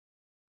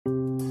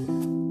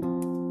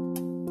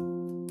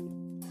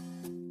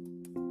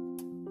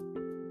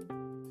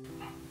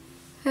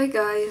Hey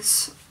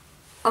guys,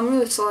 I'm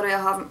really sorry I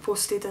haven't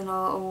posted in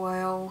a little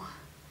while,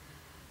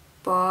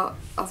 but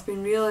I've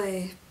been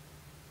really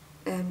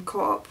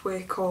caught up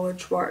with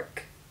college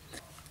work,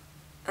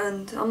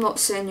 and I'm not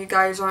saying you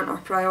guys aren't a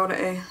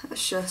priority,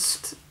 it's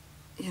just,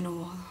 you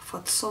know, I've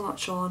had so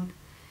much on.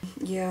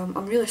 Yeah,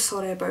 I'm really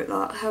sorry about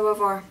that.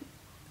 However,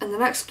 in the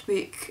next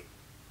week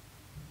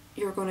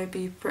you're going to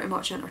be pretty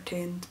much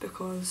entertained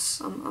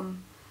because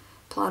I'm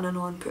planning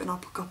on putting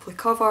up a couple of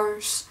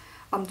covers.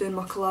 I'm doing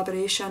my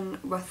collaboration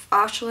with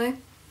Ashley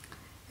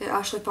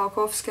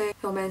Palkowski,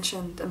 who I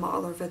mentioned in my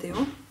other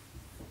video.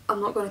 I'm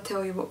not going to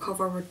tell you what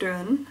cover we're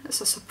doing, it's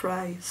a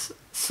surprise.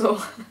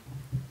 So,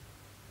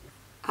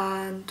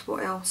 and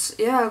what else?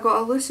 Yeah, I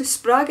got a Lucy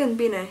Spraggan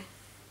beanie.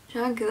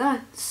 Check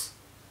this.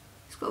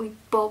 It's got a wee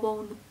bobble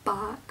on the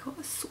back. Oh,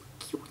 it's so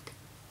cute.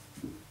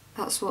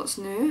 That's what's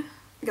new.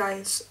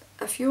 Guys,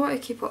 if you want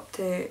to keep up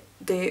to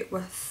date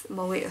with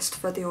my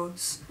latest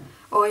videos,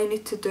 all you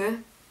need to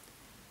do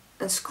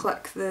is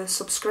click the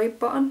subscribe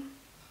button,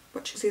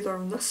 which is either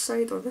on this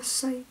side or this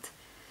side.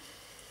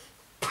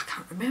 I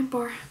can't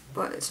remember,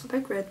 but it's a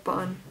big red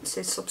button, it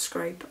says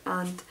subscribe,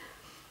 and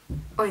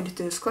all you need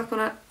to do is click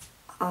on it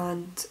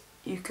and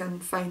you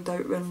can find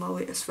out when my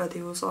latest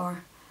videos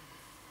are.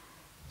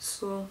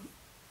 So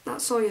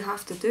that's all you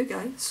have to do,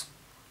 guys,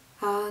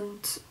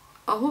 and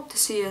I hope to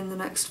see you in the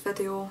next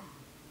video.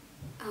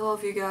 I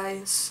love you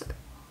guys.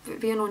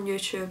 Being on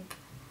YouTube,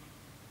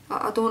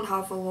 I don't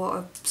have a lot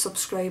of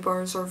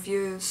subscribers or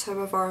views,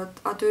 however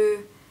I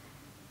do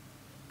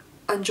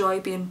enjoy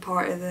being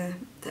part of the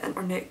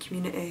internet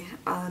community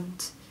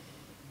and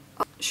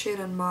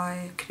sharing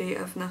my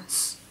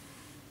creativeness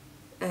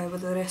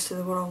with the rest of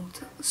the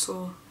world.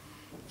 So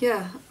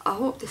yeah, I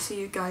hope to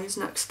see you guys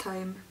next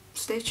time.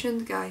 Stay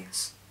tuned,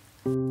 guys.